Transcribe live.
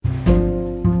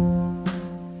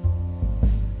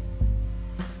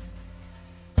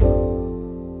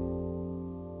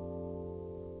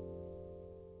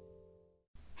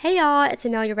Hey y'all, it's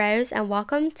Amelia Rose and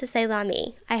welcome to Say La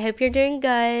Me. I hope you're doing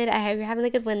good. I hope you're having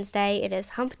a good Wednesday. It is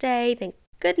hump day, thank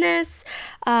goodness.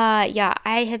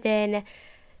 I have been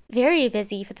very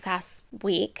busy for the past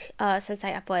week since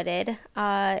I uploaded.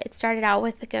 It started out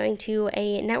with going to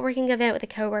a networking event with a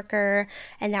coworker,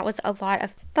 and that was a lot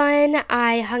of fun.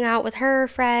 I hung out with her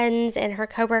friends and her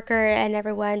coworker and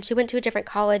everyone. She went to a different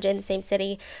college in the same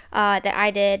city that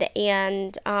I did,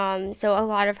 and so a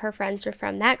lot of her friends were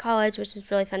from that college, which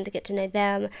is really fun to get to know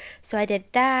them. So I did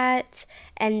that,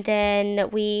 and then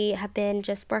we have been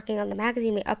just working on the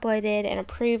magazine we uploaded and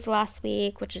approved last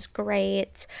week, which is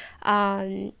great.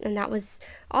 And that was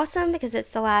awesome because it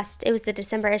was the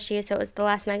December issue, so it was the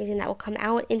last magazine that will come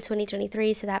out in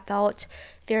 2023. So that felt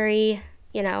very,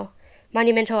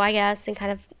 monumental, I guess, and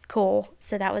kind of cool.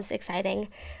 So that was exciting.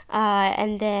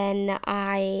 And then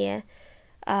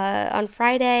on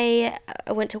Friday,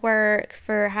 I went to work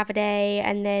for half a day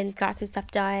and then got some stuff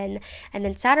done. And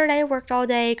then Saturday, I worked all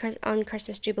day on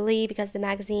Christmas Jubilee because the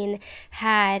magazine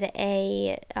had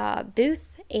a booth,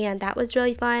 and that was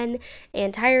really fun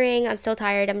and tiring. I'm still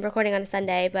tired. I'm recording on a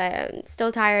Sunday, but I'm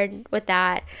still tired with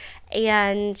that.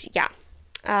 And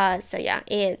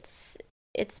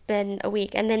it's been a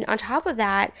week. And then on top of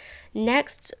that,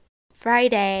 next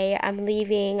Friday, I'm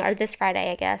leaving, or this Friday,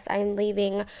 I guess, I'm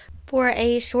leaving for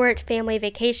a short family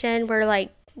vacation. We're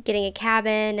like getting a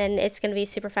cabin and it's going to be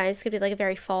super fun. It's going to be like a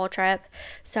very fall trip.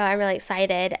 So I'm really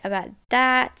excited about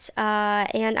that.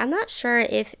 And I'm not sure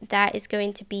if that is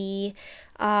going to be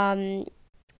um,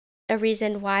 a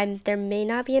reason why there may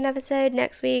not be an episode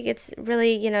next week. It's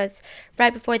really, it's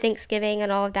right before Thanksgiving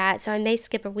and all of that. So I may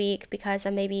skip a week because I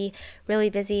may be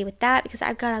really busy with that because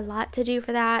I've got a lot to do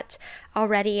for that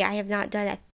already. I have not done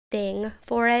a thing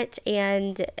for it,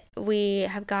 and we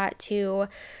have got to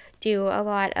do a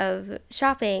lot of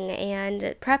shopping and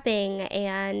prepping,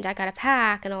 and I gotta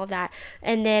pack and all of that.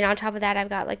 And then on top of that, I've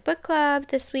got like book club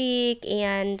this week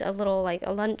and a little like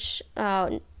a lunch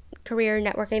career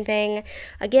networking thing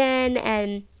again,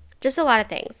 and just a lot of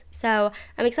things. So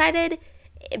I'm excited,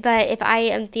 but if I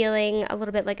am feeling a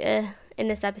little bit like in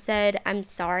this episode, I'm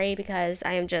sorry because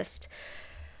I am just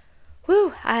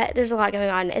there's a lot going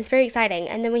on. It's very exciting.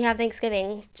 And then we have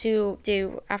Thanksgiving to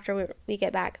do after we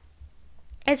get back.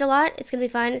 It's a lot. It's going to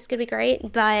be fun. It's going to be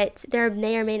great. But there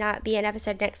may or may not be an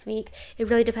episode next week. It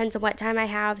really depends on what time I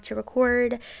have to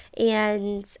record.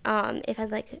 And if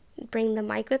I'd like bring the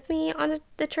mic with me on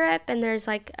the trip and there's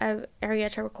like a area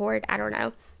to record, I don't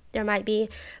know. There might be.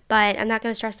 But I'm not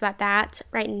going to stress about that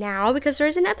right now because there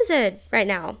is an episode right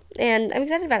now. And I'm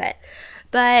excited about it.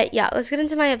 But yeah, let's get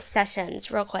into my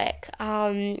obsessions real quick.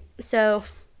 So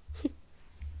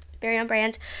very on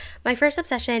brand. My first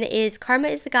obsession is Karma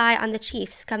is the guy on the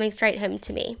Chiefs coming straight home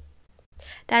to me.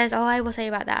 That is all I will say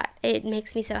about that. It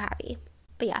makes me so happy.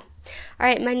 But yeah. All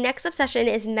right, my next obsession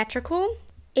is Metrical.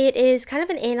 It is kind of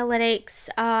an analytics,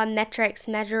 metrics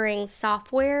measuring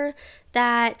software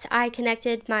that I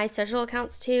connected my social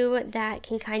accounts to that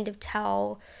can kind of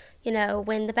tell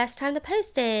when the best time to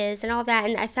post is and all that.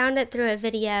 And I found it through a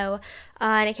video,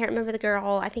 and I can't remember the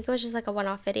girl. I think it was just like a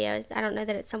one-off video. I don't know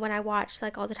that it's someone I watch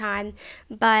like all the time,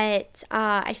 but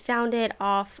I found it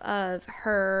off of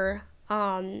her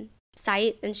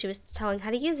site, and she was telling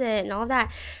how to use it and all of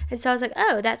that. And so I was like,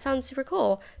 oh, that sounds super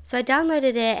cool. So I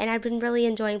downloaded it, and I've been really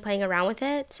enjoying playing around with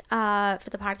it for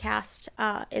the podcast,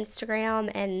 Instagram,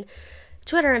 and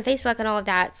Twitter and Facebook and all of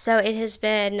that. So it has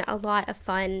been a lot of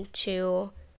fun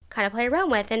to kind of play around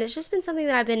with, and it's just been something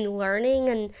that I've been learning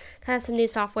and kind of some new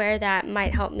software that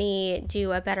might help me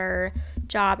do a better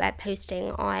job at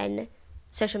posting on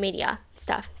social media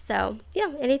stuff. So yeah,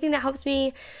 anything that helps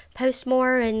me post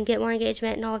more and get more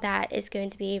engagement and all of that is going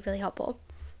to be really helpful.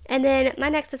 And then my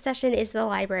next obsession is the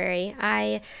library.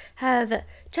 I have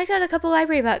checked out a couple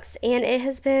library books, and it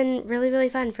has been really, really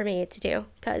fun for me to do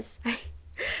because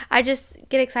I just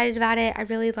get excited about it. I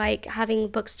really like having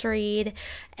books to read,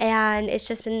 and it's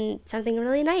just been something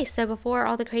really nice. So before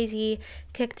all the crazy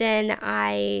kicked in,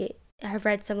 I have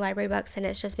read some library books, and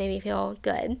it's just made me feel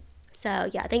good. So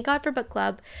yeah, thank God for book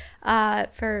club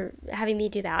for having me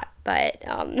do that. But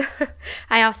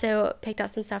I also picked out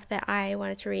some stuff that I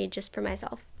wanted to read just for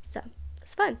myself. So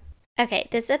it's fun. Okay,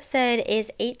 this episode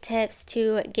is 8 tips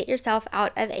to get yourself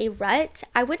out of a rut.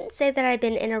 I wouldn't say that I've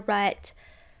been in a rut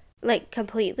like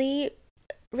completely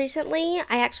recently.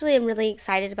 I actually am really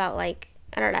excited about I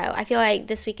don't know. I feel like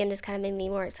this weekend has kind of made me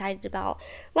more excited about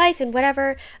life and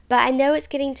whatever, but I know it's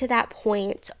getting to that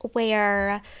point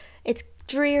where it's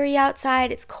dreary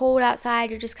outside, it's cold outside,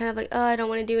 you're just kind of like, oh, I don't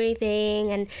want to do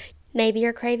anything, and Maybe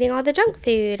you're craving all the junk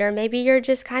food, or maybe you're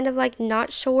just kind of like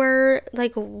not sure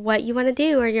like what you want to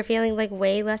do, or you're feeling like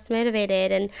way less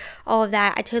motivated and all of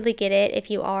that. I totally get it if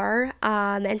you are.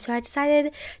 And so I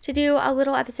decided to do a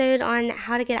little episode on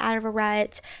how to get out of a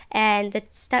rut and the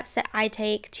steps that I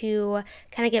take to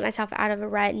kind of get myself out of a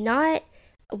rut. Not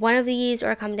one of these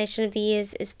or a combination of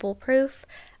these is foolproof.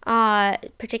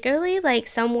 Particularly like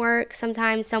some work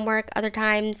sometimes, some work other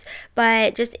times,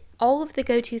 but just all of the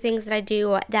go-to things that I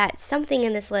do, that something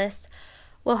in this list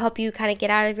will help you kind of get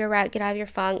out of your rut, get out of your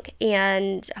funk,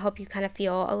 and help you kind of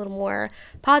feel a little more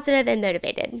positive and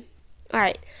motivated. All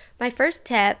right, my first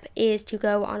tip is to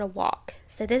go on a walk.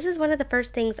 So this is one of the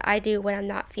first things I do when I'm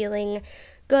not feeling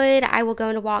good. I will go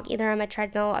on a walk either on my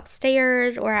treadmill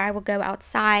upstairs or I will go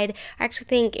outside. I actually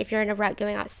think if you're in a rut,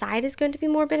 going outside is going to be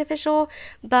more beneficial.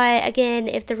 But again,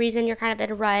 if the reason you're kind of in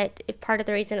a rut, if part of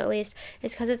the reason at least,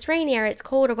 is because it's rainy or it's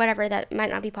cold or whatever, that might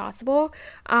not be possible.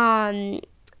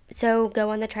 So go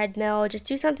on the treadmill, just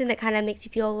do something that kind of makes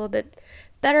you feel a little bit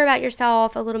better about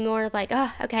yourself, a little more like,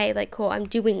 oh, okay, like cool, I'm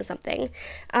doing something.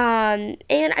 And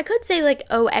I could say like,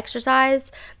 oh,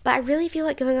 exercise, but I really feel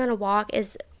like going on a walk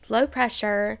is low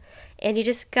pressure and you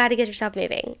just got to get yourself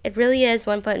moving. It really is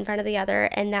one foot in front of the other,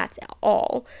 and that's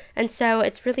all. And so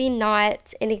it's really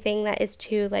not anything that is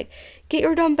to like, get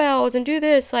your dumbbells and do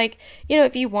this. Like,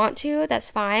 if you want to, that's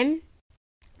fine.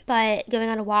 But going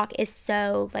on a walk is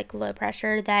so like low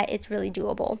pressure that it's really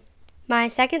doable. My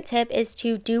second tip is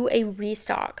to do a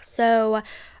restock. So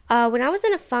when I was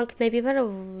in a funk maybe about a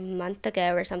month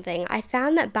ago or something, I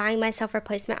found that buying myself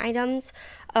replacement items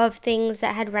of things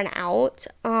that had run out,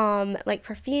 like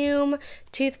perfume,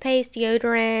 toothpaste,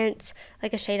 deodorant,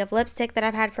 like a shade of lipstick that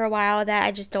I've had for a while that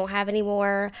I just don't have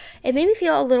anymore. It made me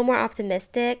feel a little more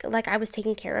optimistic, like I was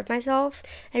taking care of myself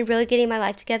and really getting my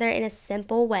life together in a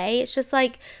simple way. It's just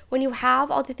like when you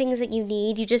have all the things that you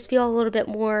need, you just feel a little bit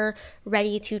more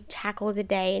ready to tackle the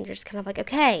day, and you're just kind of like,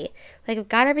 okay, like I've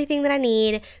got everything that I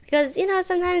need. Because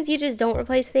sometimes you just don't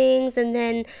replace things, and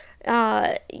then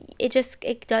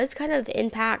it does kind of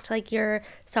impact like your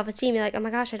self-esteem. You're like, oh my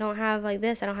gosh, I don't have like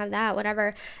this, I don't have that,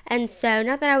 whatever. And so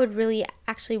not that I would really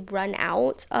actually run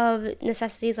out of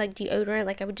necessities like deodorant,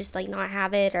 like I would just like not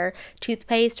have it, or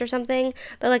toothpaste or something,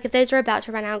 but like if those are about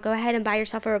to run out, go ahead and buy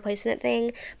yourself a replacement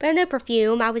thing. But I know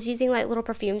perfume, I was using like little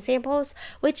perfume samples,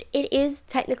 which it is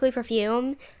technically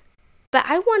perfume, but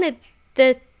I wanted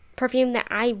the perfume that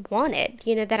I wanted,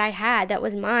 that I had, that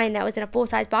was mine, that was in a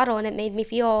full-size bottle, and it made me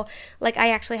feel like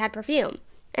I actually had perfume.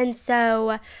 And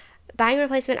so buying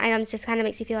replacement items just kind of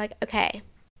makes you feel like, okay,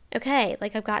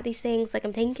 like I've got these things, like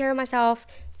I'm taking care of myself,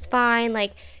 it's fine,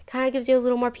 like kind of gives you a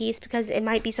little more peace, because it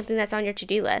might be something that's on your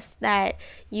to-do list that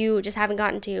you just haven't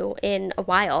gotten to in a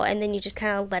while, and then you just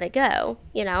kind of let it go.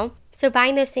 So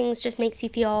buying those things just makes you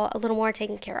feel a little more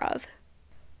taken care of.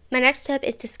 My next tip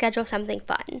is to schedule something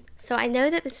fun. So I know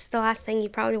that this is the last thing you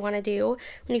probably want to do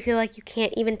when you feel like you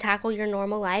can't even tackle your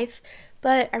normal life,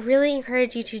 but I really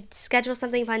encourage you to schedule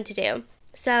something fun to do.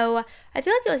 So I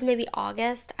feel like it was maybe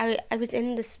August. I was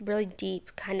in this really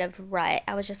deep kind of rut.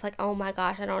 I was just like, oh my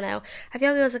gosh, I don't know. I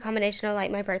feel like it was a combination of like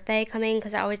my birthday coming,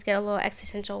 because I always get a little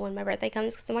existential when my birthday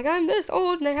comes, because I'm like, I'm this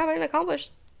old and I haven't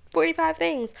accomplished 45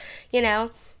 things,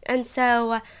 And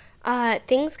so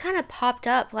things kind of popped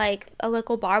up, like a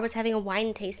local bar was having a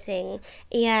wine tasting,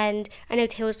 and I know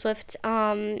Taylor Swift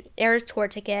Eras Tour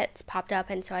tickets popped up,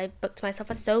 and so I booked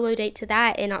myself a solo date to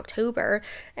that in October.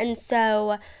 And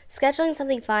so scheduling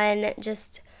something fun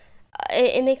just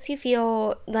it makes you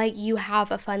feel like you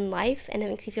have a fun life, and it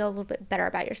makes you feel a little bit better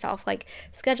about yourself. Like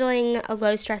scheduling a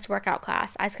low stress workout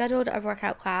class. I scheduled a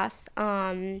workout class.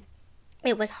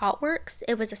 It was HotWorks.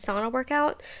 It was a sauna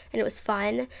workout, and it was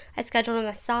fun. I scheduled a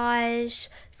massage,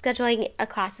 scheduling a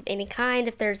class of any kind.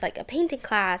 If there's like a painting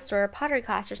class or a pottery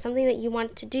class or something that you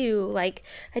want to do, like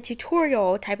a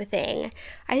tutorial type of thing.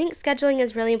 I think scheduling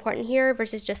is really important here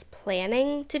versus just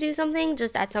planning to do something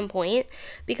just at some point.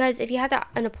 Because if you have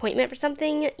an appointment for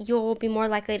something, you'll be more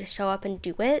likely to show up and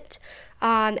do it.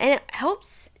 And it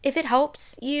helps, if it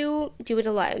helps you, do it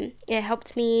alone. It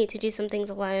helped me to do some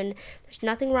things alone. There's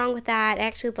nothing wrong with that. I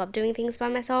actually love doing things by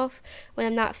myself when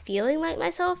I'm not feeling like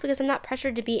myself, because I'm not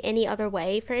pressured to be any other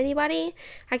way for anybody.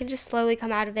 I can just slowly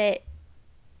come out of it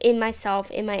in myself,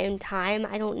 in my own time.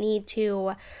 I don't need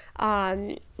to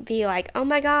be like, oh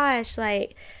my gosh,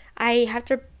 like I have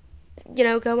to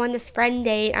go on this friend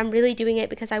date. I'm really doing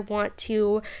it because I want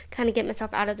to kind of get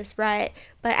myself out of this rut,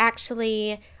 but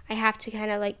actually I have to kind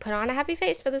of like put on a happy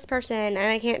face for this person, and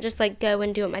I can't just like go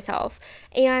and do it myself.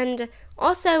 And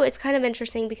also it's kind of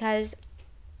interesting because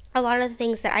a lot of the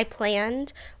things that I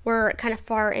planned were kind of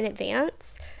far in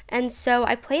advance, And so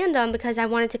I planned them because I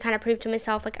wanted to kind of prove to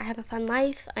myself, like, I have a fun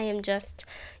life. I am just,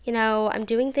 I'm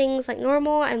doing things like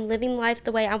normal. I'm living life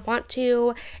the way I want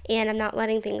to, and I'm not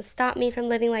letting things stop me from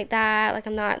living like that. Like,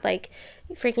 I'm not like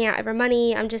freaking out over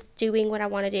money. I'm just doing what I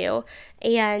want to do.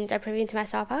 And I'm proving to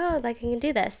myself, oh, like, I can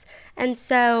do this. And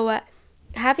so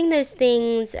having those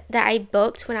things that I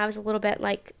booked when I was a little bit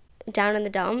like down in the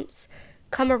dumps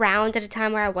come around at a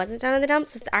time where I wasn't down in the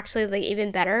dumps was actually like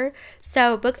even better.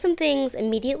 So book some things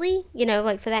immediately,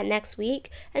 like for that next week,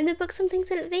 and then book some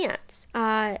things in advance.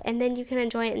 And then you can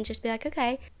enjoy it and just be like,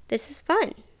 okay, this is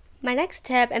fun. My next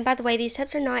tip, and by the way, these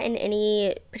tips are not in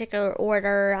any particular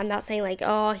order. I'm not saying like,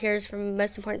 oh, here's from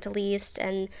most important to least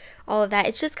and all of that.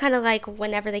 It's just kind of like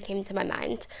whenever they came to my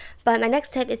mind. But my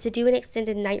next tip is to do an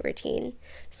extended night routine.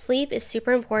 Sleep is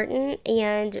super important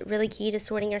and really key to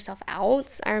sorting yourself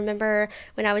out. I remember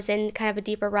when I was in kind of a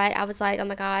deeper rut, I was like, oh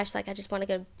my gosh, like I just want to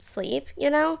go sleep,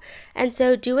 And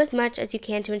so do as much as you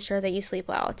can to ensure that you sleep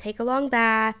well. Take a long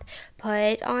bath,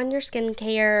 put on your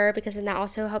skincare, because then that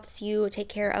also helps you take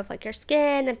care of like your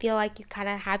skin and feel like you kind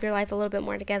of have your life a little bit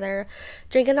more together.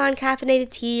 Drink a non-caffeinated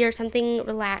tea or something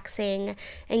relaxing,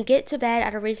 and get to bed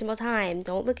at a reasonable time.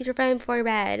 Don't look at your phone before your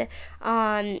bed,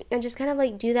 and just kind of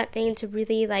like do that thing to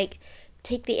really like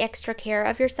take the extra care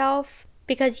of yourself,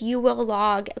 because you will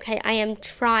log, okay, I am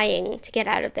trying to get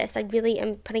out of this. I really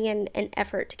am putting in an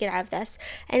effort to get out of this,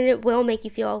 and it will make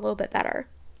you feel a little bit better.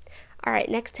 All right,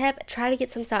 next tip, try to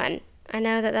get some sun. I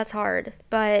know that that's hard,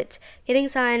 but getting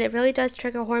sun, it really does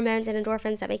trigger hormones and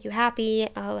endorphins that make you happy,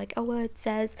 like Ola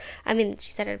says. I mean,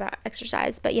 she said it about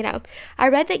exercise, but I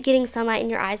read that getting sunlight in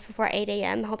your eyes before 8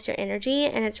 a.m. helps your energy,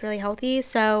 and it's really healthy.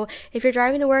 So if you're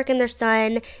driving to work and there's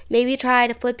sun, maybe try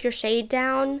to flip your shade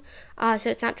down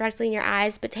so it's not directly in your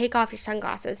eyes, but take off your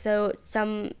sunglasses so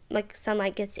some like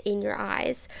sunlight gets in your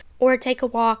eyes. Or take a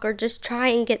walk, or just try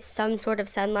and get some sort of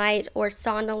sunlight or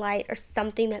sauna light or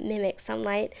something that mimics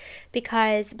sunlight,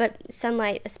 but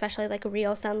sunlight, especially like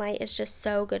real sunlight, is just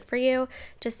so good for you.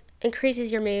 Just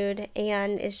increases your mood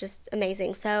and is just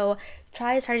amazing. So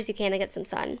try as hard as you can to get some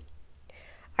sun.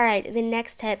 All right, the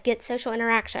next tip, get social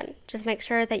interaction. Just make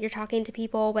sure that you're talking to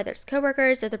people, whether it's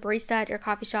coworkers or the barista at your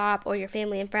coffee shop or your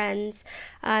family and friends.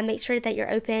 Make sure that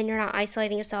you're open, you're not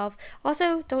isolating yourself.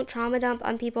 Also, don't trauma dump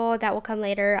on people. That will come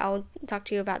later. I'll talk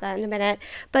to you about that in a minute.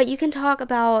 But you can talk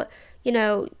about,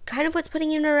 kind of what's putting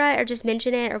you in a rut, or just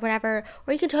mention it or whatever,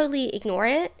 or you can totally ignore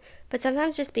it. But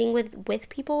sometimes just being with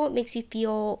people makes you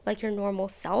feel like your normal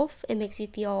self. It makes you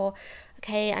feel,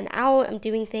 okay, I'm out, I'm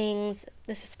doing things,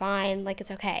 this is fine, like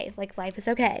it's okay, like life is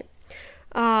okay.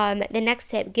 The next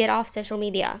tip, get off social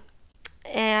media.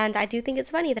 And I do think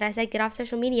it's funny that I said get off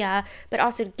social media, but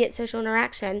also get social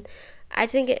interaction. I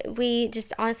think we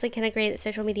just honestly can agree that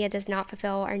social media does not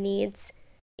fulfill our needs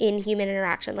in human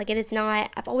interaction. Like, it is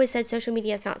not, I've always said social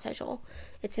media is not social.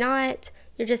 It's not,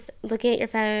 you're just looking at your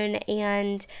phone,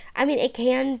 and I mean, it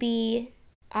can be,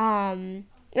 it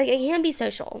can be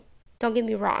social. Don't get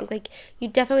me wrong. Like, you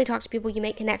definitely talk to people, you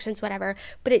make connections, whatever,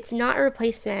 but it's not a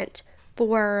replacement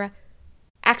for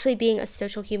actually being a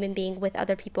social human being with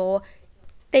other people,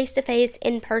 face to face,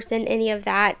 in person, any of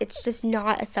that. It's just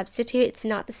not a substitute. It's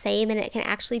not the same, and it can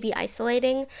actually be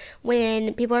isolating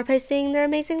when people are posting their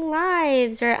amazing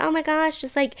lives, or oh my gosh,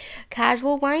 just like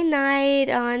casual wine night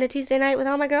on a Tuesday night with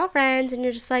all my girlfriends, and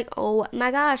you're just like, oh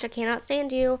my gosh, I cannot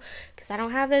stand you because I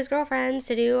don't have those girlfriends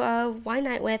to do a wine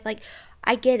night with. Like,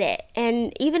 I get it.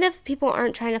 And even if people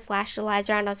aren't trying to flash their lives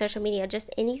around on social media, just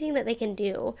anything that they can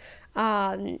do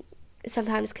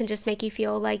sometimes can just make you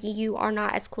feel like you are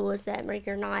not as cool as them, or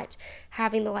you're not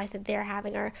having the life that they're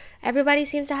having, or everybody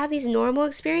seems to have these normal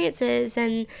experiences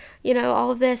and all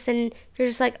of this, and you're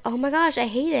just like, oh my gosh, I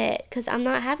hate it because I'm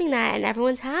not having that, and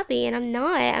everyone's happy and I'm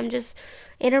not. I'm just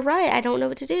in a rut. I don't know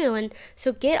what to do. And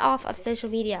so get off of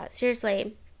social media,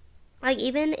 seriously. Like,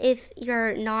 even if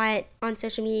you're not on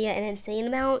social media an insane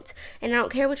amount, and I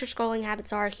don't care what your scrolling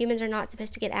habits are, humans are not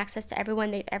supposed to get access to everyone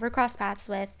they've ever crossed paths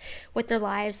with their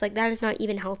lives. Like, that is not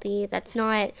even healthy. That's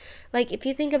not, like, if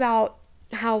you think about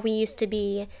how we used to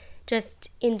be just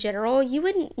in general, you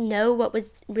wouldn't know what was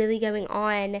really going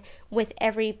on with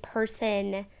every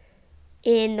person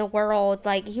in the world.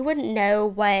 Like, you wouldn't know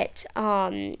what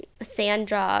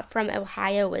Sandra from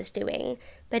Ohio was doing.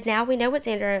 But now we know what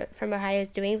Sandra from Ohio is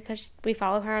doing because we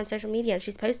follow her on social media and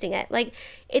she's posting it. Like,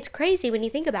 it's crazy when you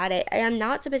think about it. I'm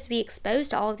not supposed to be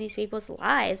exposed to all of these people's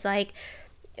lives. Like,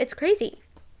 it's crazy.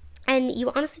 And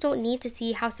you honestly don't need to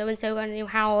see how so-and-so got a new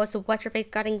house, what's-her-face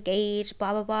got engaged,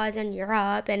 blah, blah, blah, is in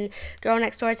Europe, and girl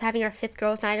next door is having her 5th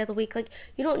girls' night of the week. Like,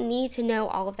 you don't need to know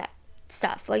all of that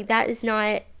stuff. Like, that is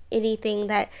not anything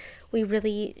that we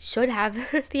really should have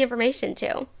the information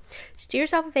to. Just do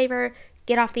yourself a favor,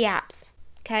 get off the apps,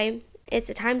 okay? It's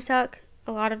a time suck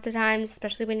a lot of the times,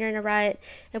 especially when you're in a rut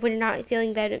and when you're not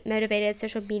feeling motivated.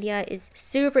 Social media is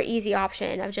super easy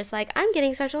option of just like, I'm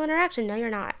getting social interaction. No, you're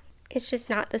not. It's just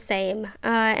not the same.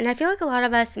 And I feel like a lot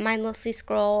of us mindlessly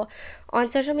scroll on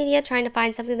social media trying to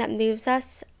find something that moves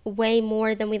us way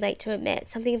more than we like to admit,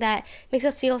 something that makes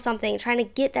us feel something, trying to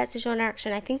get that social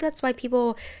interaction. I think that's why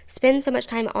people spend so much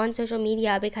time on social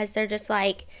media, because they're just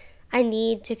like, I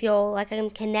need to feel like I'm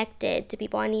connected to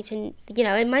people. I need to,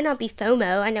 it might not be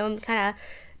FOMO. I know I'm kind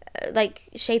of like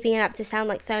shaping it up to sound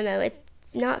like FOMO.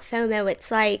 It's not FOMO.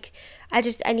 It's like, I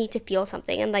need to feel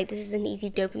something, and like this is an easy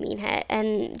dopamine hit,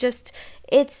 and just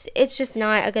it's just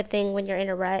not a good thing when you're in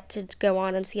a rut to go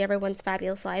on and see everyone's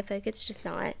fabulous life. Like it's just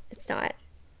not. It's not.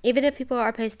 Even if people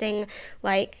are posting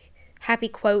like happy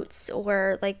quotes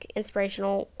or like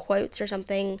inspirational quotes or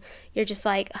something, you're just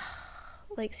like, ugh,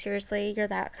 like seriously, you're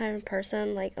that kind of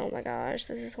person? Like, oh my gosh,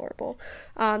 this is horrible.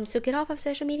 So get off of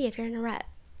social media if you're in a rut.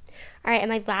 All right, and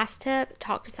my last tip,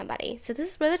 talk to somebody. So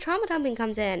this is where the trauma dumping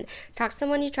comes in. Talk to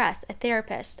someone you trust, a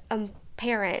therapist, a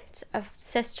parent, a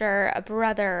sister, a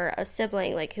brother, a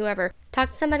sibling, like whoever. Talk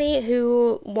to somebody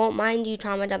who won't mind you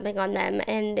trauma dumping on them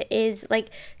and is like,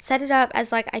 set it up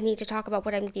as like, I need to talk about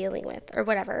what I'm dealing with or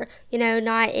whatever.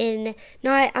 Not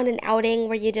on an outing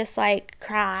where you just like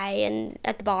cry and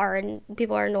at the bar and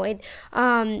people are annoyed.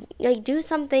 Like do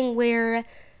something where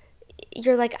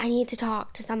you're like, I need to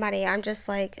talk to somebody. I'm just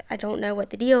like, I don't know what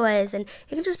the deal is. And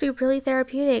it can just be really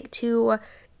therapeutic to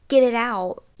get it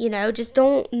out. Just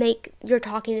don't make your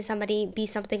talking to somebody be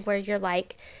something where you're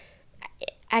like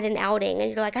at an outing and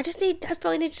you're like, I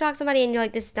desperately need to talk to somebody. And you're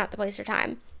like, this is not the place or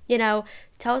time.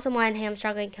 Tell someone, hey, I'm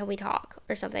struggling. Can we talk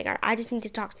or something? Or I just need to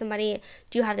talk to somebody.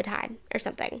 Do you have the time or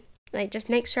something? Like, just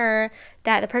make sure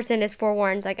that the person is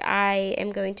forewarned. Like, I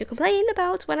am going to complain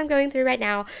about what I'm going through right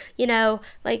now.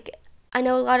 Like, I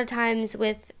know a lot of times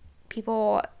with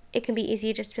people, it can be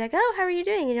easy just to be like, oh, how are you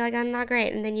doing? And you're like, I'm not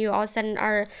great. And then you all of a sudden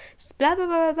are just blah, blah,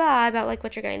 blah, blah, blah about like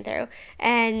what you're going through.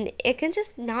 And it can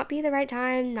just not be the right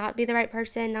time, not be the right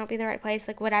person, not be the right place,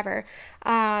 like whatever.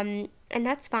 And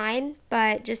that's fine,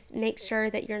 but just make sure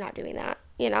that you're not doing that.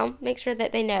 Make sure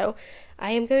that they know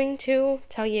I am going to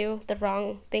tell you the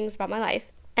wrong things about my life.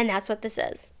 And that's what this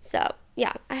is. So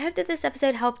yeah, I hope that this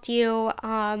episode helped you.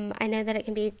 I know that it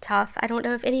can be tough. I don't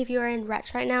know if any of you are in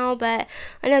ruts right now, but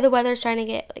I know the weather's starting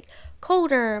to get like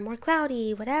colder, more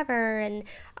cloudy, whatever, and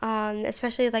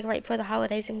especially like right before the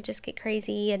holidays, it can just get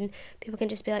crazy, and people can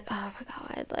just be like, oh my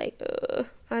god, like, ugh.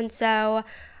 And so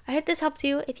I hope this helped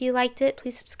you. If you liked it,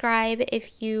 please subscribe.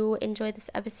 If you enjoyed this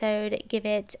episode, give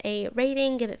it a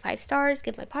rating, give it 5 stars,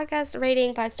 give my podcast a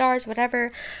rating, 5 stars,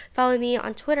 whatever. Follow me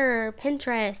on Twitter,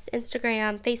 Pinterest,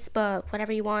 Instagram, Facebook,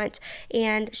 whatever you want,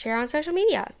 and share on social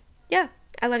media. Yeah,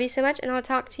 I love you so much, and I'll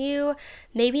talk to you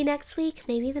maybe next week,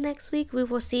 maybe the next week. We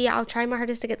will see. I'll try my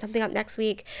hardest to get something up next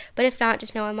week, but if not,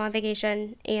 just know I'm on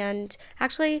vacation, and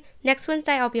actually, next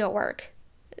Wednesday I'll be at work,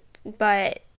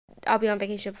 but I'll be on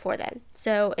vacation before then.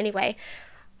 So anyway,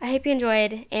 I hope you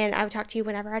enjoyed, and I will talk to you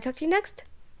whenever I talk to you next.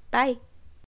 Bye.